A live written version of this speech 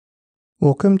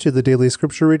Welcome to the daily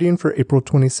scripture reading for April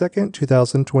 22nd,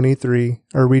 2023.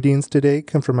 Our readings today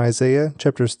come from Isaiah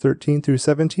chapters 13 through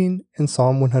 17 and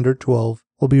Psalm 112.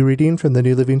 We'll be reading from the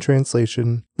New Living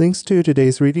Translation. Links to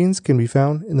today's readings can be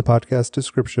found in the podcast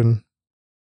description.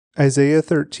 Isaiah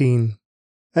 13.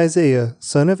 Isaiah,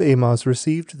 son of Amoz,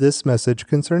 received this message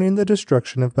concerning the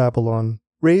destruction of Babylon.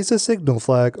 Raise a signal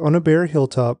flag on a bare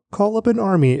hilltop, call up an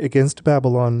army against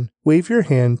Babylon. Wave your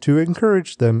hand to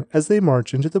encourage them as they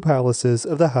march into the palaces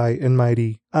of the high and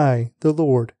mighty. I, the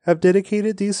Lord, have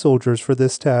dedicated these soldiers for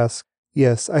this task.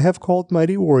 Yes, I have called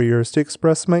mighty warriors to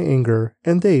express my anger,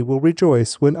 and they will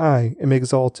rejoice when I am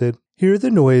exalted. Hear the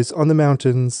noise on the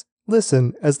mountains.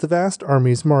 Listen as the vast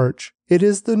armies march. It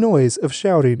is the noise of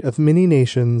shouting of many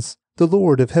nations. The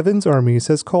Lord of heaven's armies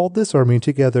has called this army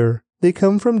together. They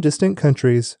come from distant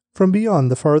countries, from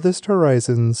beyond the farthest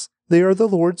horizons. They are the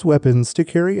Lord's weapons to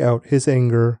carry out his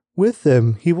anger. With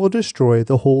them he will destroy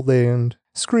the whole land.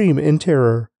 Scream in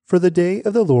terror, for the day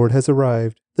of the Lord has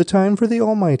arrived, the time for the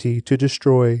Almighty to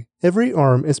destroy. Every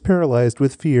arm is paralyzed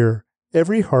with fear,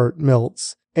 every heart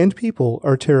melts, and people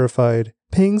are terrified.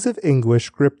 Pangs of anguish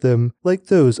grip them, like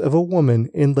those of a woman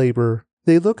in labor.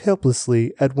 They look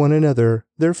helplessly at one another,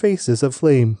 their faces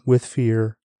aflame with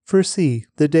fear. For see,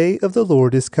 the day of the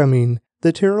Lord is coming,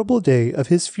 the terrible day of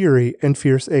his fury and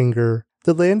fierce anger.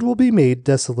 The land will be made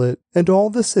desolate, and all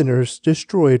the sinners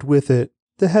destroyed with it.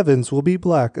 The heavens will be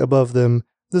black above them,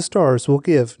 the stars will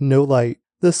give no light.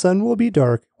 The sun will be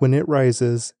dark when it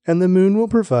rises, and the moon will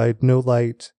provide no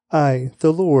light. I,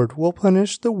 the Lord, will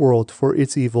punish the world for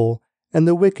its evil, and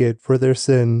the wicked for their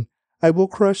sin. I will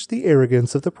crush the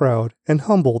arrogance of the proud, and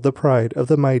humble the pride of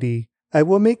the mighty. I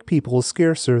will make people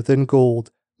scarcer than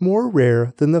gold, more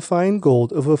rare than the fine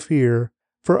gold of Ophir.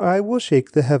 For I will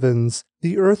shake the heavens,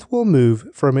 the earth will move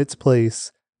from its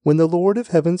place, when the Lord of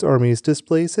heaven's armies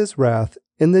displays his wrath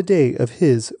in the day of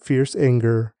his fierce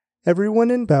anger.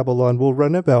 Everyone in Babylon will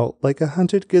run about like a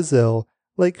hunted gazelle,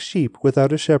 like sheep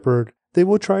without a shepherd. They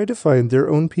will try to find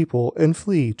their own people and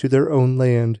flee to their own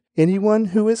land. Anyone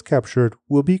who is captured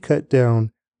will be cut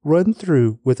down, run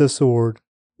through with a sword.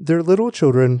 Their little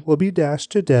children will be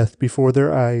dashed to death before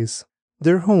their eyes.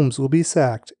 Their homes will be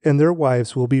sacked, and their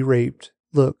wives will be raped.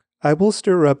 Look, I will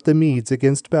stir up the Medes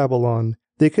against Babylon.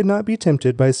 They could not be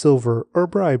tempted by silver or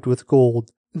bribed with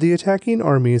gold. The attacking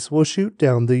armies will shoot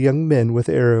down the young men with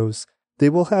arrows.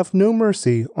 They will have no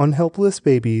mercy on helpless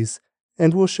babies,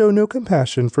 and will show no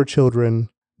compassion for children.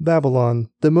 Babylon,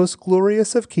 the most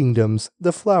glorious of kingdoms,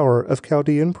 the flower of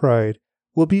Chaldean pride,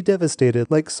 will be devastated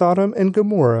like Sodom and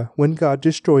Gomorrah when God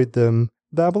destroyed them.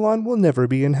 Babylon will never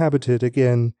be inhabited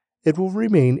again. It will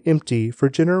remain empty for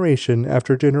generation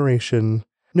after generation.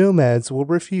 Nomads will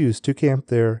refuse to camp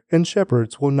there, and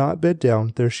shepherds will not bed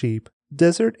down their sheep.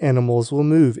 Desert animals will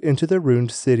move into the ruined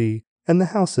city, and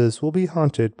the houses will be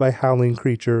haunted by howling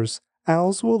creatures.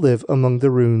 Owls will live among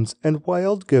the ruins, and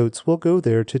wild goats will go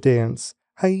there to dance.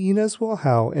 Hyenas will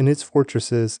howl in its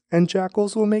fortresses, and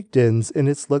jackals will make dens in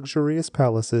its luxurious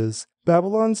palaces.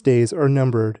 Babylon's days are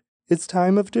numbered. Its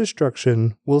time of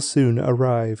destruction will soon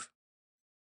arrive.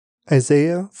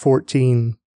 Isaiah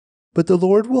 14. But the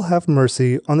Lord will have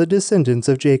mercy on the descendants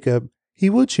of Jacob. He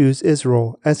will choose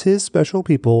Israel as his special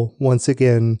people once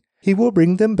again. He will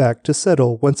bring them back to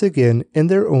settle once again in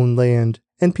their own land,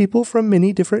 and people from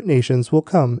many different nations will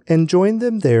come and join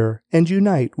them there and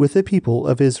unite with the people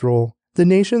of Israel. The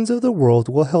nations of the world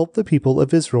will help the people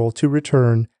of Israel to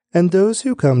return, and those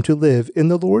who come to live in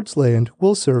the Lord's land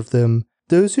will serve them.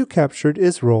 Those who captured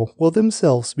Israel will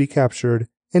themselves be captured,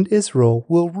 and Israel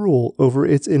will rule over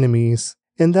its enemies.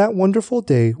 In that wonderful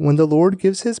day when the Lord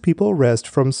gives his people rest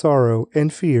from sorrow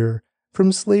and fear,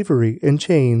 from slavery and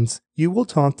chains, you will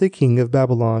taunt the king of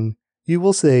Babylon. You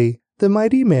will say, "The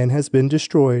mighty man has been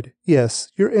destroyed.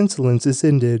 Yes, your insolence is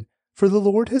ended, for the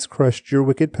Lord has crushed your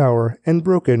wicked power and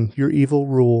broken your evil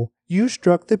rule. You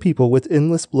struck the people with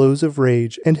endless blows of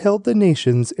rage and held the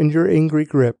nations in your angry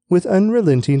grip with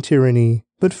unrelenting tyranny.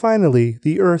 But finally,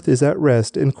 the earth is at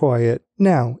rest and quiet.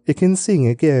 Now it can sing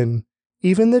again.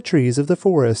 Even the trees of the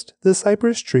forest, the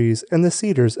cypress trees and the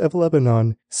cedars of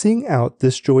Lebanon, sing out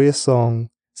this joyous song.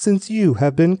 Since you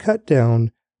have been cut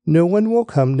down, no one will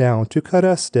come now to cut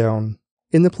us down.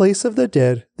 In the place of the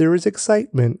dead, there is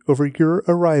excitement over your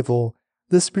arrival.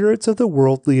 The spirits of the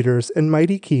world leaders and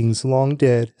mighty kings long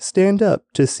dead stand up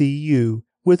to see you.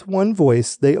 With one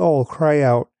voice they all cry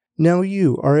out, "Now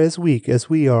you are as weak as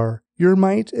we are. Your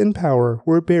might and power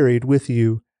were buried with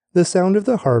you. The sound of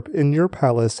the harp in your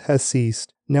palace has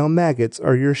ceased. Now maggots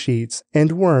are your sheets,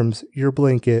 and worms your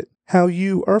blanket. How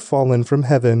you are fallen from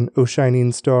heaven, O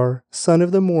shining star, son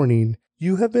of the morning!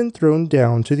 You have been thrown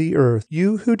down to the earth,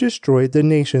 you who destroyed the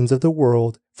nations of the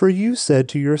world. For you said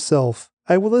to yourself,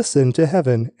 I will ascend to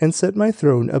heaven and set my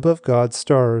throne above God's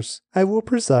stars. I will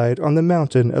preside on the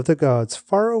mountain of the gods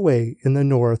far away in the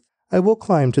north. I will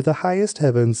climb to the highest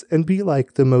heavens and be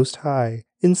like the Most High.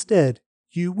 Instead,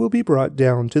 you will be brought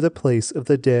down to the place of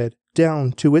the dead,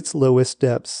 down to its lowest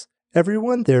depths.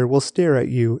 Everyone there will stare at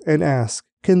you and ask,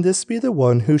 can this be the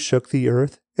one who shook the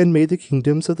earth and made the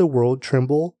kingdoms of the world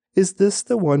tremble? Is this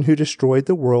the one who destroyed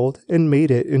the world and made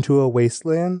it into a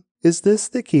wasteland? Is this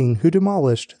the king who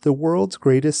demolished the world's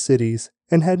greatest cities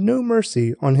and had no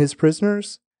mercy on his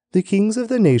prisoners? The kings of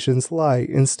the nations lie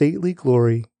in stately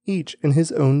glory, each in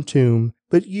his own tomb,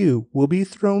 but you will be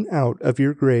thrown out of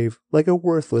your grave like a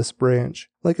worthless branch,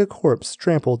 like a corpse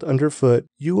trampled underfoot.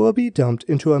 You will be dumped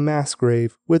into a mass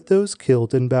grave with those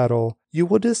killed in battle. You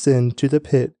will descend to the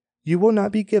pit. You will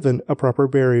not be given a proper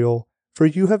burial, for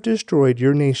you have destroyed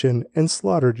your nation and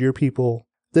slaughtered your people.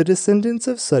 The descendants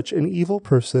of such an evil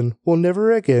person will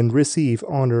never again receive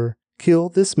honor. Kill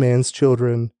this man's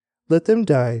children. Let them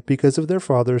die because of their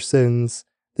father's sins.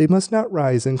 They must not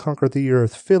rise and conquer the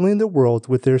earth, filling the world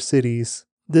with their cities.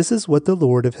 This is what the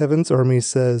Lord of Heaven's armies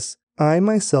says. I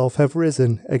myself have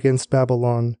risen against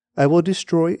Babylon. I will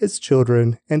destroy its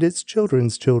children and its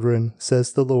children's children,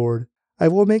 says the Lord. I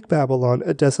will make Babylon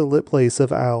a desolate place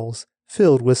of owls,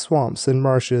 filled with swamps and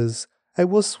marshes. I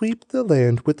will sweep the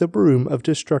land with the broom of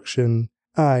destruction.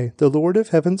 I, the Lord of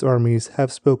Heaven's armies,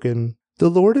 have spoken. The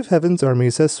Lord of Heaven's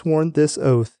armies has sworn this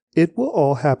oath. It will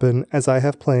all happen as I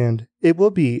have planned. It will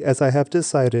be as I have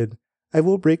decided. I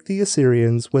will break the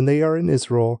Assyrians when they are in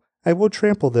Israel. I will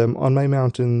trample them on my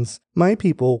mountains. My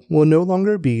people will no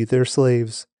longer be their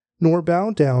slaves, nor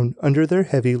bow down under their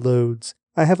heavy loads.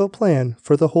 I have a plan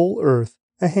for the whole earth,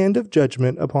 a hand of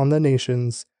judgment upon the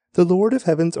nations. The Lord of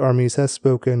Heaven's armies has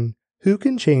spoken. Who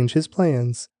can change his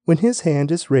plans? When his hand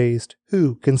is raised,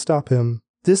 who can stop him?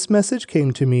 This message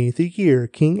came to me the year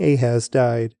King Ahaz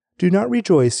died. Do not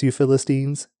rejoice, you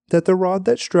Philistines, that the rod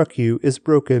that struck you is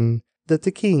broken, that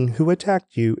the king who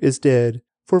attacked you is dead.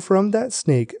 For from that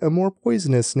snake a more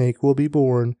poisonous snake will be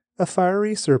born, a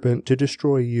fiery serpent to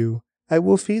destroy you. I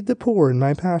will feed the poor in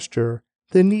my pasture.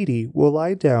 The needy will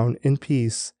lie down in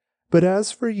peace. But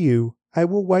as for you, I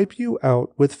will wipe you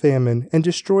out with famine and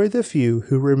destroy the few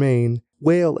who remain.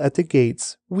 Wail at the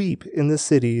gates, weep in the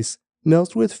cities.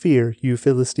 Melt with fear, you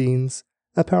Philistines.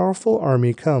 A powerful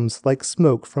army comes like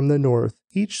smoke from the north.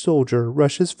 Each soldier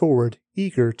rushes forward,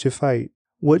 eager to fight.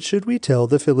 What should we tell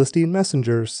the Philistine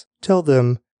messengers? Tell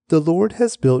them, the Lord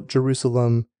has built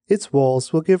Jerusalem. Its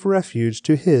walls will give refuge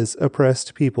to his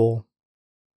oppressed people.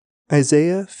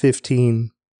 Isaiah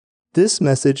 15. This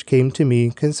message came to me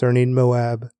concerning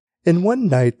Moab. In one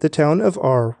night the town of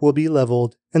Ar will be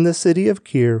leveled, and the city of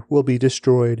Kir will be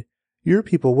destroyed. Your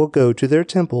people will go to their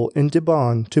temple in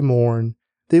Dibon to mourn.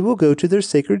 They will go to their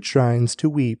sacred shrines to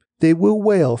weep. They will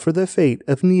wail for the fate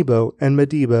of Nebo and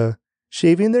Medeba,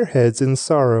 shaving their heads in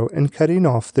sorrow and cutting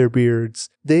off their beards.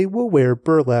 They will wear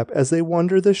burlap as they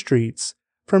wander the streets.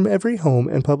 From every home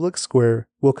and public square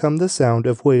will come the sound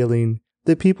of wailing.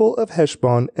 The people of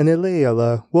Heshbon and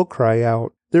Elealeh will cry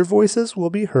out. Their voices will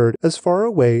be heard as far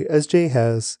away as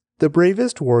Jahaz. The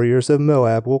bravest warriors of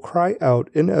Moab will cry out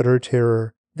in utter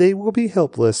terror. They will be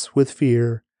helpless with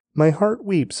fear. My heart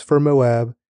weeps for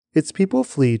Moab. Its people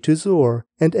flee to Zor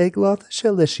and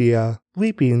Egloth-Shelishiyah.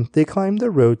 Weeping, they climb the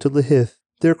road to Lehith.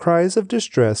 Their cries of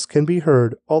distress can be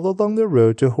heard all along the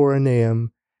road to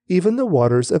Horonaim. Even the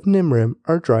waters of Nimrim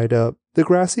are dried up. The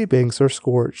grassy banks are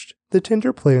scorched. The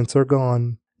tender plants are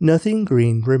gone. Nothing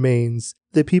green remains.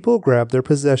 The people grab their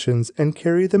possessions and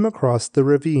carry them across the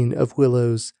ravine of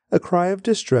willows. A cry of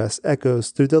distress echoes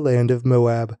through the land of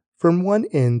Moab, from one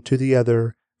end to the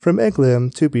other. From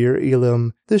Eglim to Bir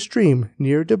Elim, the stream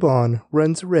near Dibon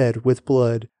runs red with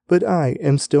blood. But I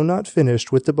am still not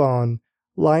finished with Dibon.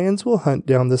 Lions will hunt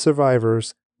down the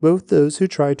survivors, both those who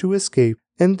try to escape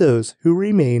and those who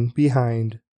remain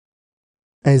behind.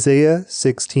 Isaiah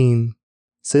 16.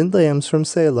 Send lambs from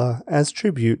Selah as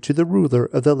tribute to the ruler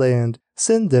of the land.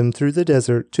 Send them through the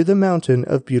desert to the mountain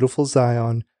of beautiful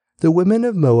Zion. The women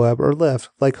of Moab are left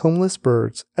like homeless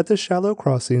birds at the shallow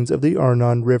crossings of the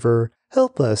Arnon River.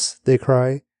 Help us, they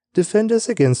cry. Defend us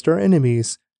against our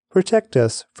enemies. Protect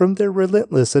us from their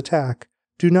relentless attack.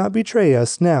 Do not betray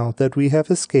us now that we have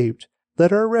escaped.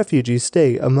 Let our refugees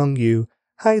stay among you.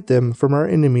 Hide them from our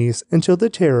enemies until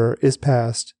the terror is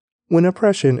past. When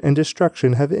oppression and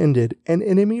destruction have ended and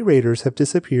enemy raiders have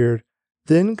disappeared,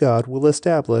 then God will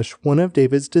establish one of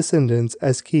David's descendants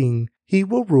as king. He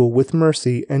will rule with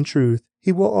mercy and truth.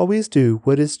 He will always do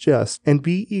what is just and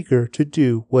be eager to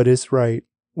do what is right.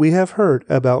 We have heard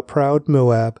about proud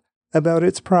Moab, about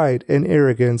its pride and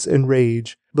arrogance and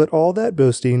rage, but all that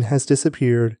boasting has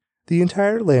disappeared. The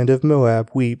entire land of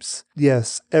Moab weeps.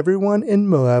 Yes, everyone in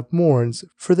Moab mourns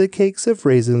for the cakes of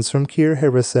raisins from Kir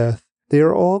Hareseth. They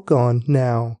are all gone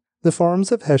now. The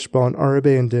farms of Heshbon are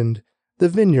abandoned. The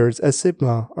vineyards at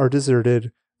Sibmah are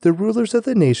deserted. The rulers of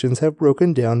the nations have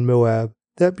broken down Moab,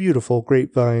 that beautiful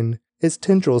grapevine. Its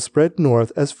tendrils spread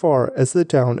north as far as the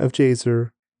town of Jazer,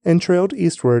 and trailed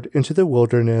eastward into the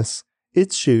wilderness.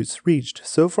 Its shoots reached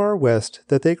so far west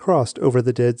that they crossed over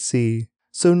the Dead Sea.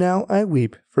 So now I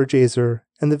weep for Jazer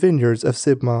and the vineyards of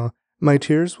Sibmah. My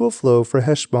tears will flow for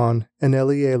Heshbon and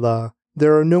Elealeh.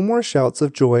 There are no more shouts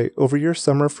of joy over your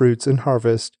summer fruits and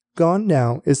harvest. Gone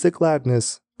now is the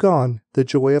gladness, gone the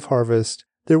joy of harvest.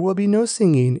 There will be no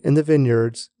singing in the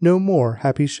vineyards, no more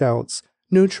happy shouts,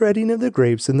 no treading of the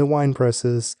grapes in the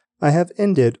winepresses. I have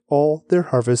ended all their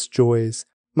harvest joys.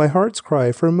 My heart's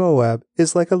cry for Moab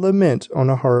is like a lament on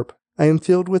a harp. I am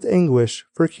filled with anguish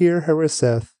for Kir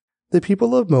Hareseth. The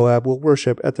people of Moab will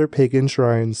worship at their pagan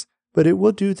shrines, but it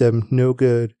will do them no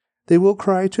good. They will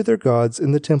cry to their gods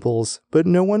in the temples, but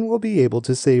no one will be able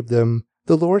to save them.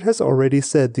 The Lord has already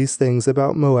said these things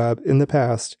about Moab in the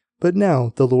past, but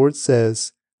now the Lord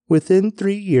says, within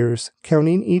 3 years,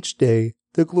 counting each day,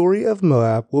 the glory of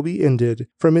Moab will be ended.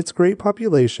 From its great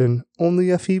population, only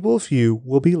a feeble few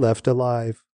will be left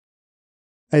alive.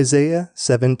 Isaiah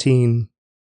 17.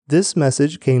 This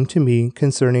message came to me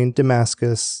concerning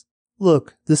Damascus.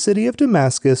 Look, the city of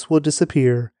Damascus will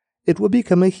disappear. It will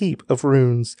become a heap of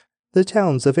ruins. The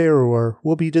towns of Aroer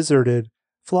will be deserted.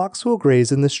 Flocks will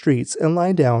graze in the streets and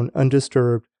lie down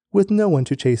undisturbed, with no one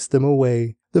to chase them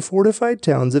away. The fortified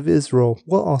towns of Israel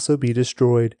will also be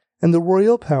destroyed, and the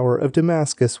royal power of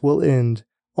Damascus will end.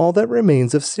 All that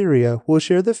remains of Syria will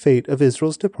share the fate of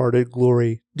Israel's departed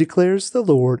glory, declares the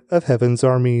Lord of heaven's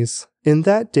armies. In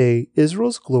that day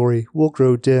Israel's glory will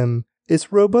grow dim.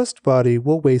 Its robust body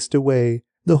will waste away.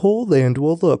 The whole land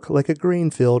will look like a grain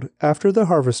field after the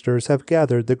harvesters have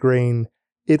gathered the grain.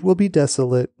 It will be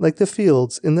desolate, like the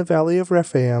fields in the valley of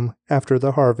Rephaim after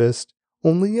the harvest.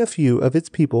 Only a few of its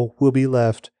people will be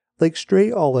left, like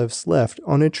stray olives left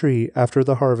on a tree after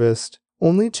the harvest.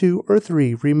 Only 2 or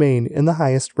 3 remain in the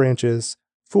highest branches,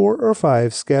 4 or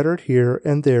 5 scattered here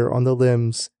and there on the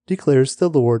limbs, declares the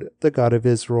Lord, the God of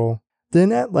Israel.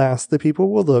 Then at last the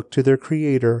people will look to their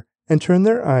Creator and turn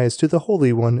their eyes to the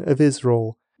Holy One of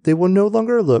Israel. They will no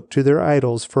longer look to their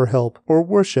idols for help or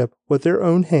worship what their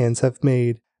own hands have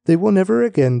made. They will never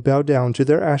again bow down to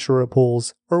their Asherah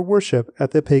poles or worship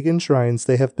at the pagan shrines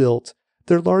they have built.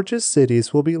 Their largest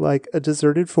cities will be like a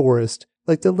deserted forest,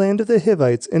 like the land of the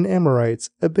Hivites and Amorites,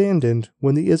 abandoned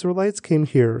when the Israelites came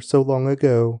here so long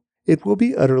ago. It will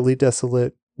be utterly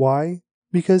desolate. Why?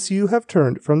 Because you have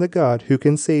turned from the God who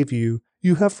can save you.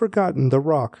 You have forgotten the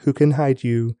rock who can hide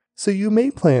you. So you may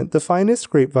plant the finest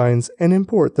grapevines and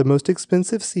import the most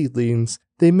expensive seedlings.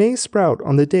 They may sprout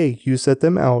on the day you set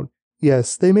them out.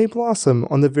 Yes, they may blossom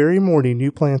on the very morning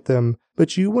you plant them,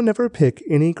 but you will never pick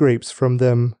any grapes from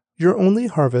them. Your only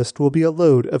harvest will be a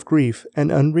load of grief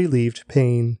and unrelieved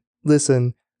pain.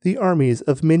 Listen, the armies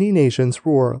of many nations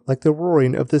roar like the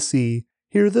roaring of the sea.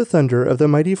 Hear the thunder of the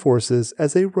mighty forces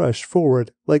as they rush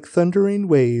forward like thundering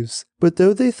waves. But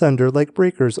though they thunder like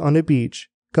breakers on a beach,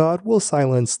 God will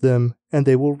silence them, and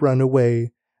they will run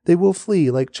away. They will flee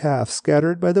like chaff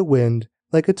scattered by the wind,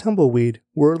 like a tumbleweed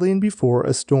whirling before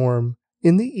a storm.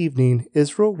 In the evening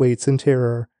Israel waits in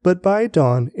terror, but by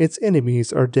dawn its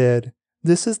enemies are dead.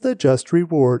 This is the just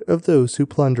reward of those who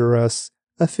plunder us,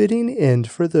 a fitting end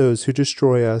for those who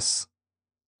destroy us.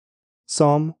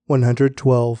 Psalm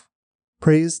 112.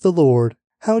 Praise the Lord.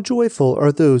 How joyful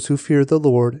are those who fear the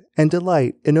Lord and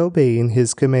delight in obeying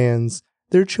His commands.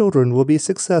 Their children will be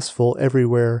successful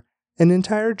everywhere. An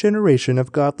entire generation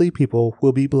of godly people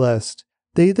will be blessed.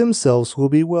 They themselves will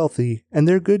be wealthy, and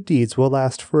their good deeds will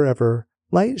last forever.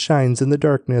 Light shines in the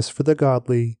darkness for the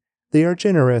godly. They are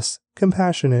generous,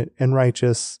 compassionate, and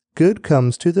righteous. Good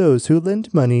comes to those who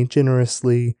lend money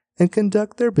generously and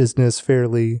conduct their business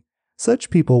fairly. Such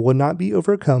people will not be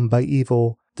overcome by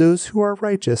evil. Those who are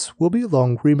righteous will be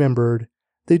long remembered.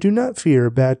 They do not fear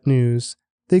bad news.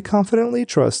 They confidently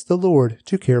trust the Lord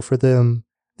to care for them.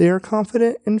 They are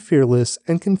confident and fearless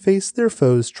and can face their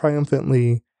foes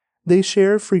triumphantly. They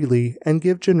share freely and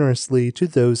give generously to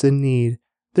those in need.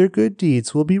 Their good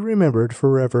deeds will be remembered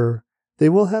forever. They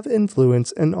will have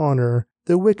influence and honor.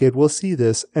 The wicked will see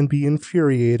this and be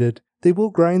infuriated. They will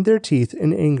grind their teeth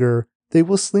in anger. They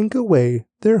will slink away,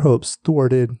 their hopes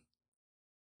thwarted.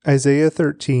 Isaiah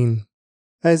 13.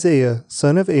 Isaiah,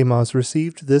 son of Amoz,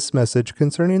 received this message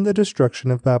concerning the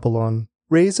destruction of Babylon.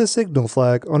 Raise a signal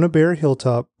flag on a bare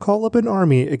hilltop, call up an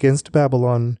army against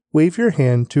Babylon. Wave your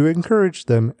hand to encourage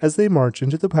them as they march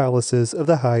into the palaces of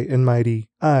the high and mighty.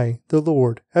 I, the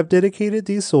Lord, have dedicated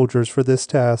these soldiers for this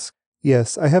task.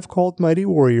 Yes, I have called mighty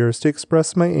warriors to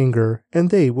express my anger, and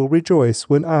they will rejoice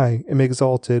when I am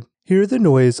exalted. Hear the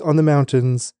noise on the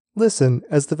mountains. Listen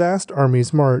as the vast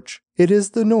armies march. It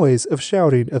is the noise of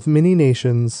shouting of many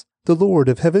nations. The Lord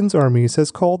of heaven's armies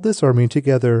has called this army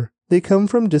together. They come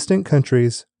from distant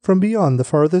countries, from beyond the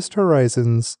farthest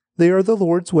horizons. They are the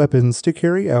Lord's weapons to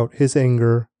carry out his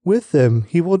anger. With them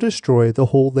he will destroy the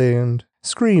whole land.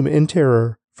 Scream in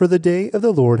terror, for the day of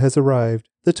the Lord has arrived,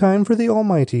 the time for the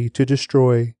Almighty to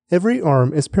destroy. Every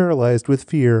arm is paralyzed with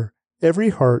fear. Every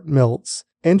heart melts,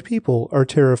 and people are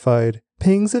terrified.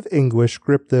 Pangs of anguish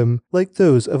grip them, like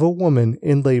those of a woman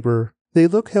in labor. They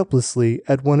look helplessly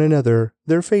at one another,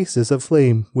 their faces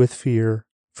aflame with fear.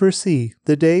 For see,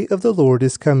 the day of the Lord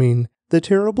is coming, the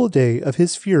terrible day of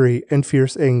his fury and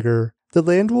fierce anger. The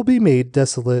land will be made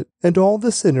desolate, and all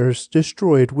the sinners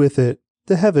destroyed with it.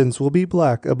 The heavens will be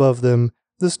black above them,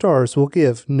 the stars will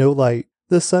give no light.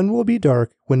 The sun will be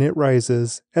dark when it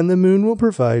rises, and the moon will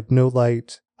provide no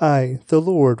light. I, the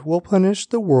Lord, will punish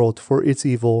the world for its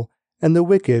evil, and the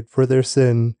wicked for their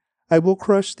sin. I will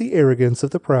crush the arrogance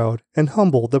of the proud, and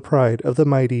humble the pride of the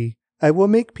mighty. I will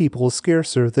make people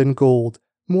scarcer than gold,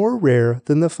 more rare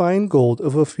than the fine gold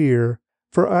of Ophir.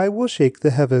 For I will shake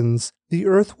the heavens, the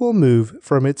earth will move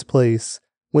from its place,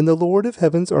 when the Lord of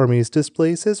heaven's armies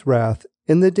displays his wrath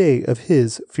in the day of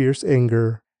his fierce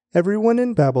anger. Everyone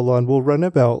in Babylon will run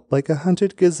about like a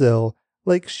hunted gazelle,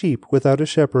 like sheep without a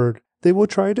shepherd. They will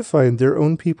try to find their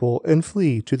own people and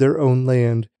flee to their own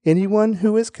land. Anyone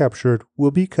who is captured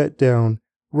will be cut down,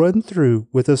 run through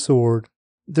with a sword.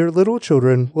 Their little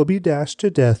children will be dashed to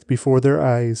death before their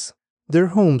eyes. Their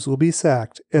homes will be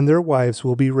sacked, and their wives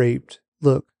will be raped.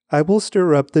 Look, I will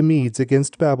stir up the Medes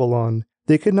against Babylon.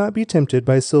 They could not be tempted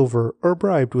by silver or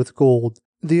bribed with gold.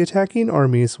 The attacking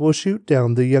armies will shoot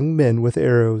down the young men with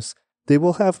arrows. They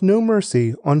will have no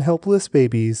mercy on helpless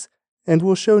babies, and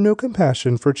will show no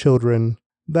compassion for children.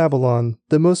 Babylon,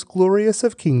 the most glorious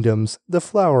of kingdoms, the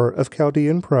flower of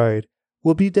Chaldean pride,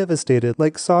 will be devastated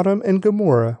like Sodom and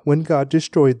Gomorrah when God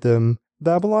destroyed them.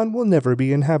 Babylon will never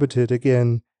be inhabited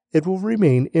again. It will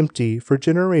remain empty for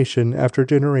generation after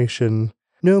generation.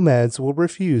 Nomads will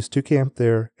refuse to camp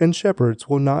there, and shepherds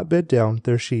will not bed down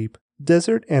their sheep.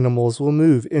 Desert animals will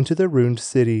move into the ruined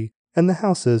city, and the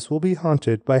houses will be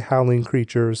haunted by howling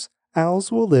creatures. Owls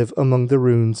will live among the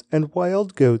ruins, and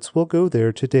wild goats will go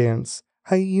there to dance.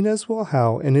 Hyenas will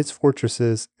howl in its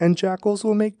fortresses, and jackals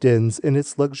will make dens in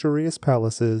its luxurious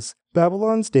palaces.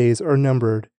 Babylon's days are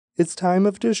numbered. Its time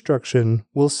of destruction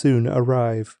will soon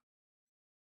arrive.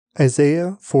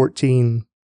 Isaiah 14.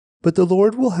 But the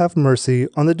Lord will have mercy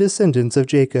on the descendants of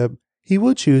Jacob. He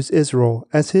will choose Israel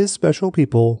as his special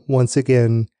people once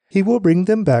again. He will bring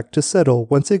them back to settle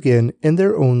once again in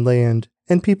their own land,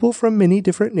 and people from many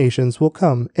different nations will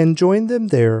come and join them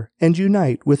there and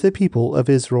unite with the people of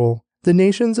Israel. The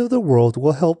nations of the world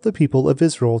will help the people of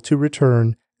Israel to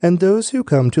return, and those who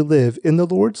come to live in the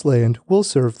Lord's land will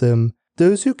serve them.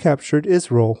 Those who captured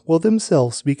Israel will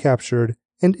themselves be captured,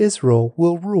 and Israel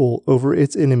will rule over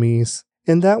its enemies.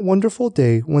 In that wonderful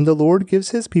day when the Lord gives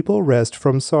his people rest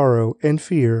from sorrow and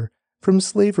fear, from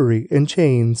slavery and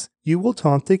chains, you will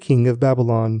taunt the king of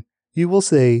Babylon. You will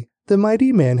say, "The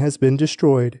mighty man has been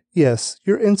destroyed. Yes,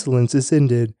 your insolence is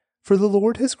ended, for the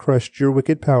Lord has crushed your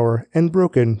wicked power and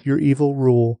broken your evil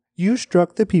rule. You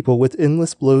struck the people with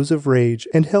endless blows of rage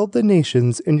and held the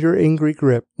nations in your angry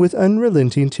grip with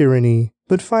unrelenting tyranny.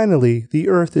 But finally, the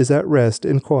earth is at rest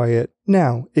and quiet.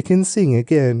 Now it can sing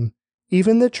again.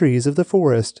 Even the trees of the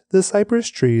forest, the cypress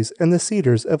trees and the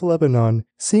cedars of Lebanon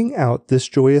sing out this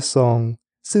joyous song.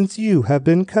 Since you have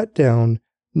been cut down,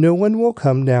 no one will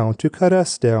come now to cut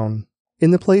us down.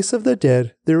 In the place of the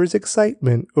dead, there is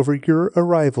excitement over your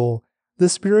arrival. The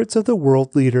spirits of the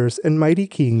world leaders and mighty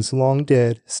kings long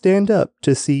dead stand up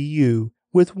to see you.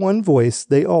 With one voice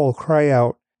they all cry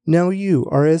out, "Now you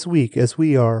are as weak as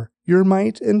we are. Your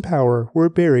might and power were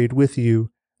buried with you.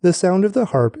 The sound of the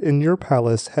harp in your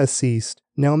palace has ceased.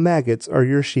 Now maggots are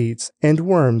your sheets, and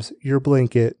worms your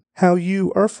blanket. How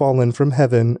you are fallen from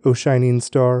heaven, O shining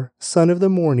star, son of the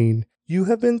morning! You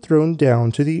have been thrown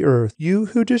down to the earth, you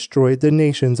who destroyed the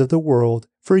nations of the world.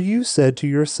 For you said to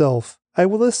yourself, I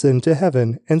will ascend to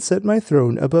heaven and set my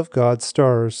throne above God's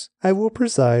stars. I will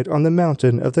preside on the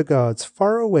mountain of the gods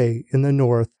far away in the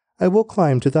north. I will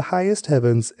climb to the highest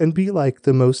heavens and be like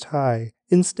the Most High.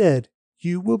 Instead,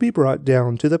 you will be brought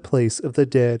down to the place of the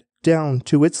dead, down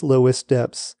to its lowest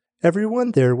depths.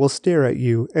 Everyone there will stare at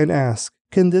you and ask,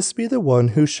 Can this be the one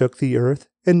who shook the earth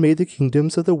and made the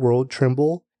kingdoms of the world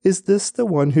tremble? Is this the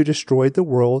one who destroyed the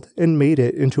world and made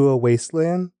it into a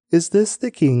wasteland? Is this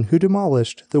the king who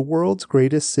demolished the world's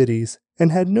greatest cities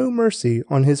and had no mercy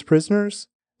on his prisoners?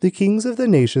 The kings of the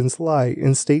nations lie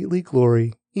in stately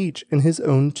glory, each in his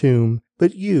own tomb,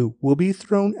 but you will be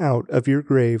thrown out of your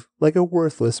grave like a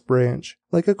worthless branch,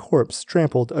 like a corpse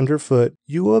trampled underfoot.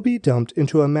 You will be dumped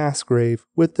into a mass grave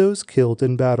with those killed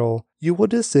in battle. You will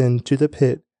descend to the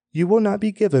pit. You will not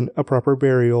be given a proper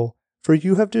burial, for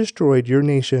you have destroyed your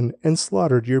nation and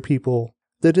slaughtered your people.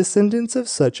 The descendants of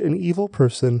such an evil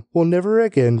person will never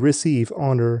again receive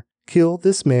honor. Kill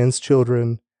this man's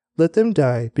children. Let them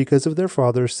die because of their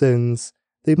father's sins.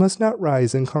 They must not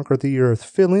rise and conquer the earth,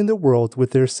 filling the world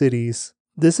with their cities.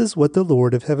 This is what the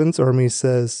Lord of Heaven's armies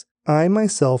says. I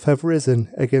myself have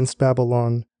risen against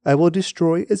Babylon. I will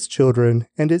destroy its children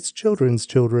and its children's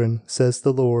children, says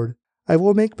the Lord. I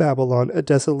will make Babylon a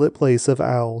desolate place of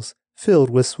owls, filled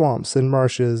with swamps and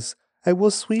marshes. I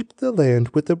will sweep the land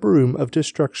with the broom of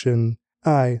destruction.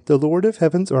 I, the Lord of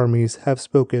Heaven's armies, have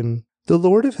spoken. The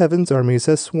Lord of Heaven's armies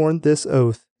has sworn this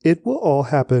oath. It will all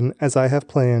happen as I have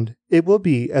planned. It will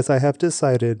be as I have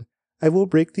decided. I will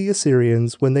break the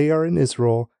Assyrians when they are in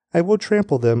Israel. I will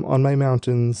trample them on my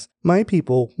mountains. My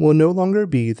people will no longer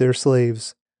be their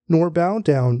slaves, nor bow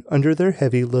down under their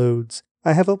heavy loads.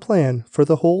 I have a plan for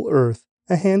the whole earth,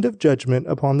 a hand of judgment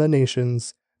upon the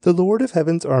nations. The Lord of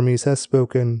Heaven's armies has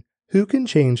spoken. Who can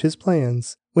change his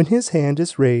plans? When his hand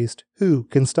is raised, who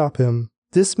can stop him?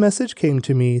 This message came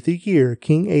to me the year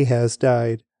King Ahaz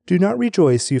died. Do not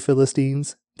rejoice, you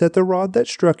Philistines, that the rod that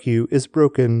struck you is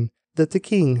broken, that the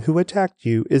king who attacked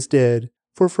you is dead.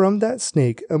 For from that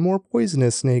snake a more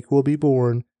poisonous snake will be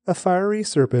born, a fiery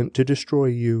serpent to destroy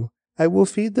you. I will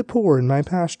feed the poor in my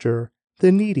pasture.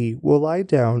 The needy will lie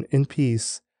down in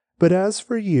peace. But as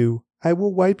for you, I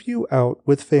will wipe you out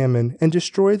with famine and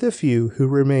destroy the few who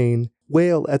remain.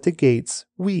 Wail at the gates,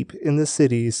 weep in the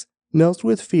cities. Melt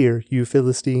with fear, you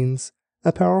Philistines.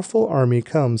 A powerful army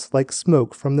comes like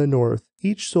smoke from the north.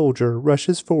 Each soldier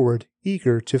rushes forward,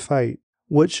 eager to fight.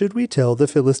 What should we tell the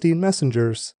Philistine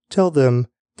messengers? Tell them,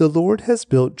 the Lord has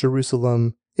built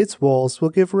Jerusalem. Its walls will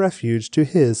give refuge to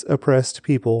his oppressed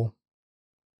people.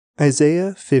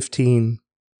 Isaiah 15.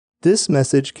 This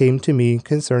message came to me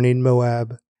concerning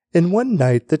Moab. In one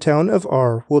night the town of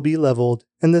Ar will be leveled,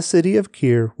 and the city of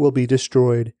Kir will be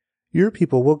destroyed. Your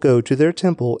people will go to their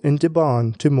temple in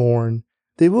Dibon to mourn.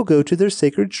 They will go to their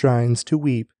sacred shrines to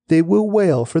weep. They will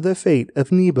wail for the fate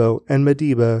of Nebo and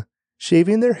Medeba,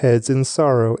 shaving their heads in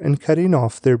sorrow and cutting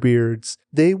off their beards.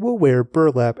 They will wear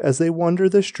burlap as they wander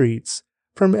the streets.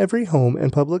 From every home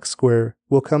and public square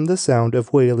will come the sound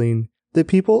of wailing. The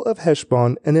people of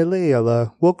Heshbon and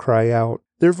Elealeh will cry out.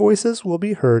 Their voices will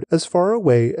be heard as far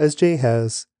away as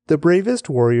Jahaz. The bravest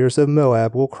warriors of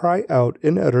Moab will cry out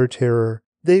in utter terror.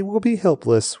 They will be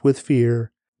helpless with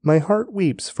fear. My heart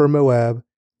weeps for Moab.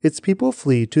 Its people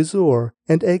flee to Zor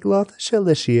and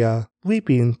Egloth-Shelishiah.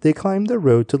 Weeping, they climb the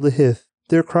road to Lehith.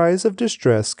 Their cries of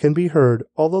distress can be heard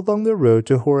all along the road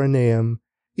to Horonaim.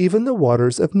 Even the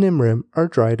waters of Nimrim are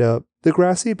dried up. The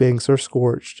grassy banks are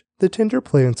scorched. The tender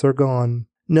plants are gone.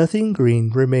 Nothing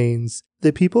green remains.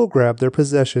 The people grab their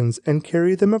possessions and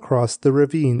carry them across the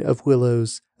ravine of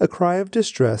willows. A cry of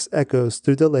distress echoes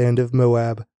through the land of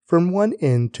Moab, from one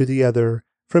end to the other.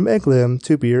 From Eglim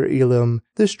to Bir Elim,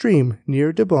 the stream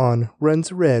near Dibon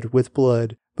runs red with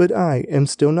blood, but I am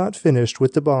still not finished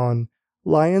with Dibon.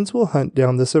 Lions will hunt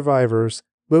down the survivors,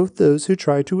 both those who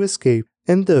try to escape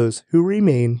and those who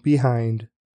remain behind.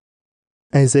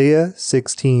 Isaiah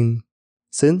 16.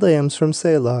 Send lambs from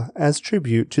Selah as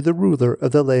tribute to the ruler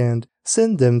of the land.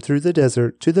 Send them through the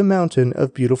desert to the mountain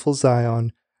of beautiful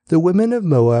Zion. The women of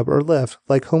Moab are left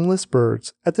like homeless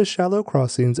birds at the shallow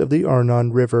crossings of the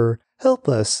Arnon River. Help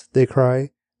us, they cry.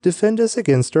 Defend us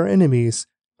against our enemies.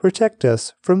 Protect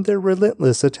us from their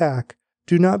relentless attack.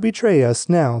 Do not betray us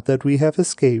now that we have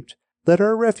escaped. Let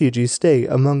our refugees stay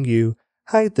among you.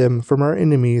 Hide them from our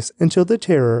enemies until the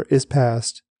terror is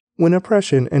past. When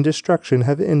oppression and destruction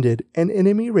have ended and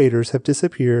enemy raiders have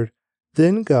disappeared,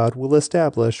 then God will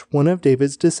establish one of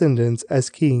David's descendants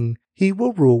as king. He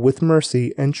will rule with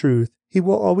mercy and truth. He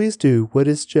will always do what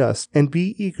is just and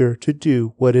be eager to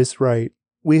do what is right.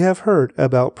 We have heard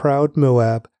about proud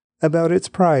Moab, about its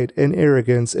pride and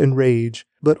arrogance and rage,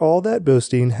 but all that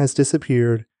boasting has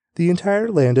disappeared. The entire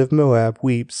land of Moab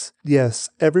weeps. Yes,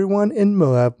 everyone in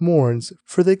Moab mourns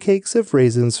for the cakes of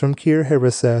raisins from Kir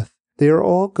Hareseth. They are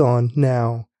all gone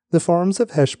now. The farms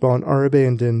of Heshbon are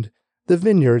abandoned. The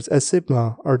vineyards at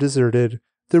Sibmah are deserted.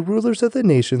 The rulers of the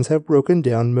nations have broken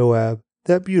down Moab,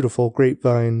 that beautiful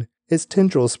grapevine. Its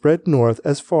tendrils spread north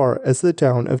as far as the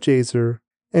town of Jazer,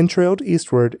 and trailed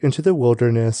eastward into the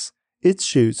wilderness. Its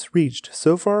shoots reached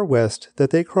so far west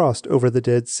that they crossed over the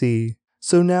Dead Sea.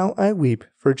 So now I weep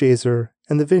for Jazer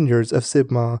and the vineyards of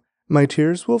Sibmah. My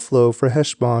tears will flow for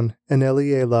Heshbon and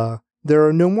Elealeh. There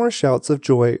are no more shouts of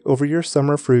joy over your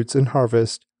summer fruits and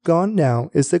harvest. Gone now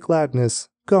is the gladness,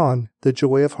 gone the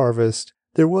joy of harvest.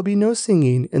 There will be no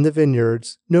singing in the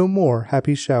vineyards, no more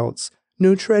happy shouts,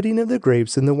 no treading of the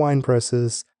grapes in the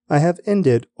winepresses. I have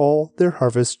ended all their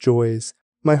harvest joys.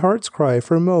 My heart's cry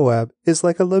for Moab is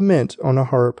like a lament on a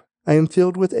harp. I am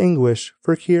filled with anguish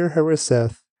for Kir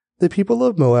Hareseth. The people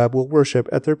of Moab will worship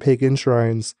at their pagan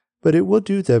shrines, but it will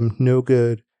do them no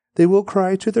good. They will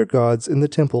cry to their gods in the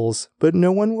temples, but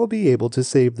no one will be able to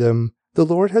save them. The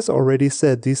Lord has already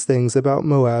said these things about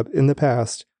Moab in the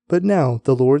past, but now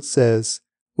the Lord says,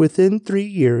 within 3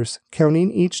 years,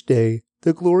 counting each day,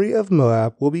 the glory of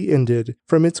Moab will be ended.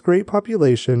 From its great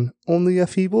population, only a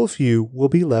feeble few will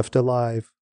be left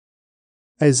alive.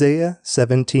 Isaiah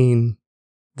 17.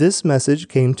 This message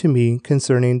came to me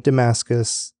concerning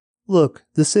Damascus. Look,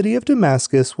 the city of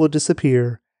Damascus will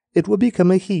disappear. It will become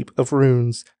a heap of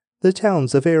ruins. The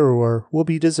towns of Aroer will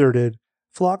be deserted.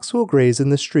 Flocks will graze in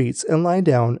the streets and lie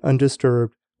down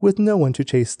undisturbed, with no one to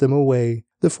chase them away.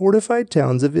 The fortified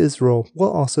towns of Israel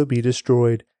will also be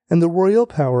destroyed, and the royal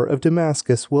power of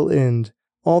Damascus will end.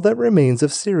 All that remains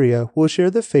of Syria will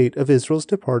share the fate of Israel's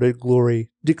departed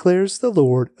glory, declares the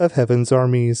Lord of heaven's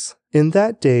armies. In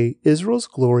that day Israel's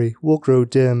glory will grow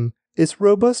dim. Its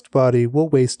robust body will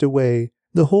waste away.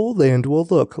 The whole land will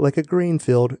look like a grain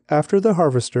field after the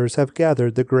harvesters have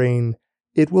gathered the grain.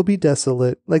 It will be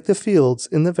desolate, like the fields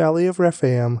in the valley of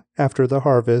Rephaim after the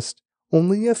harvest.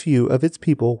 Only a few of its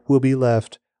people will be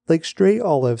left, like stray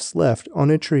olives left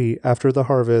on a tree after the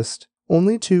harvest.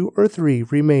 Only 2 or 3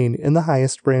 remain in the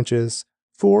highest branches,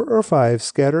 4 or 5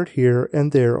 scattered here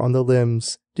and there on the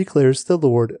limbs, declares the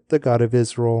Lord, the God of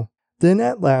Israel. Then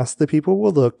at last the people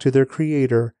will look to their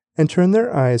Creator and turn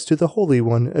their eyes to the Holy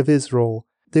One of Israel.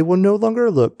 They will no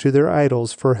longer look to their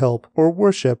idols for help or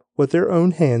worship what their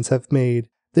own hands have made.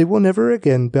 They will never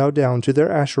again bow down to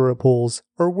their Asherah poles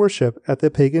or worship at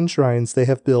the pagan shrines they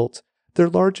have built. Their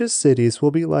largest cities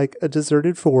will be like a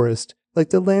deserted forest, like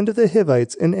the land of the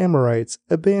Hivites and Amorites,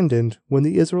 abandoned when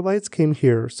the Israelites came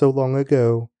here so long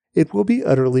ago. It will be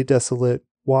utterly desolate.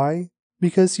 Why?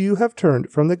 Because you have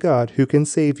turned from the God who can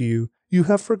save you. You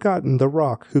have forgotten the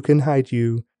rock who can hide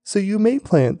you. So you may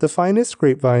plant the finest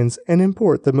grapevines and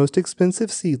import the most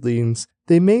expensive seedlings.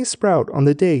 They may sprout on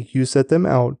the day you set them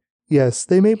out. Yes,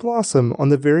 they may blossom on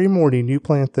the very morning you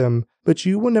plant them, but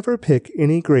you will never pick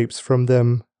any grapes from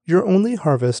them. Your only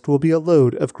harvest will be a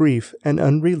load of grief and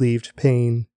unrelieved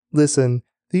pain. Listen,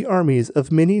 the armies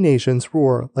of many nations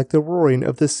roar like the roaring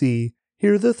of the sea.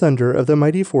 Hear the thunder of the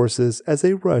mighty forces as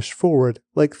they rush forward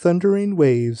like thundering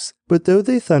waves. But though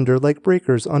they thunder like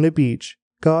breakers on a beach,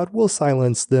 God will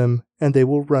silence them, and they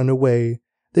will run away.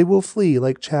 They will flee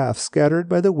like chaff scattered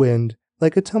by the wind,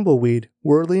 like a tumbleweed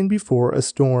whirling before a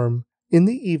storm. In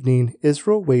the evening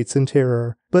Israel waits in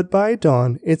terror, but by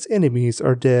dawn its enemies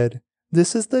are dead.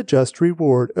 This is the just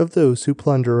reward of those who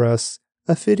plunder us,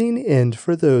 a fitting end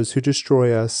for those who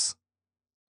destroy us.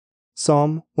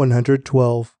 Psalm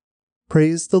 112.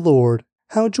 Praise the Lord.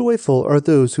 How joyful are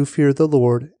those who fear the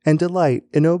Lord and delight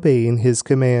in obeying His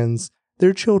commands.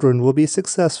 Their children will be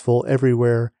successful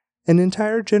everywhere. An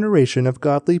entire generation of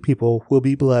godly people will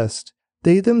be blessed.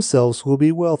 They themselves will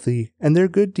be wealthy, and their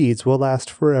good deeds will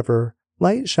last forever.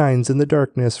 Light shines in the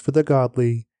darkness for the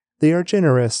godly. They are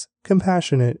generous,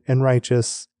 compassionate, and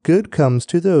righteous. Good comes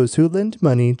to those who lend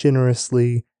money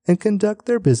generously and conduct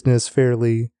their business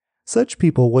fairly. Such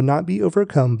people will not be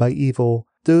overcome by evil.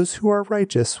 Those who are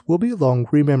righteous will be long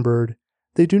remembered.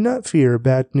 They do not fear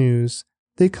bad news.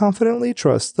 They confidently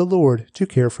trust the Lord to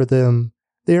care for them.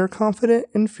 They are confident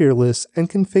and fearless and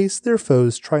can face their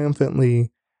foes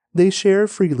triumphantly. They share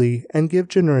freely and give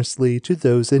generously to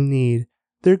those in need.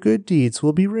 Their good deeds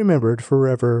will be remembered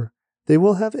forever. They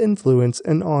will have influence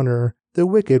and honor. The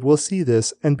wicked will see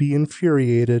this and be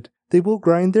infuriated. They will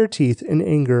grind their teeth in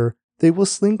anger. They will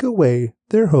slink away,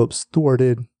 their hopes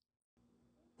thwarted.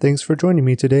 Thanks for joining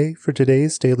me today for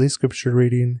today's daily scripture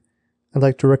reading. I'd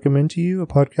like to recommend to you a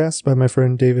podcast by my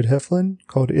friend David Heflin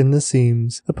called In the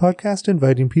Seams, a podcast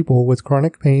inviting people with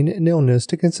chronic pain and illness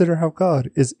to consider how God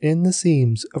is in the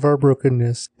seams of our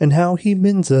brokenness and how He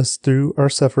mends us through our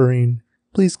suffering.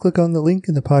 Please click on the link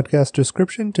in the podcast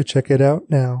description to check it out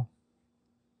now.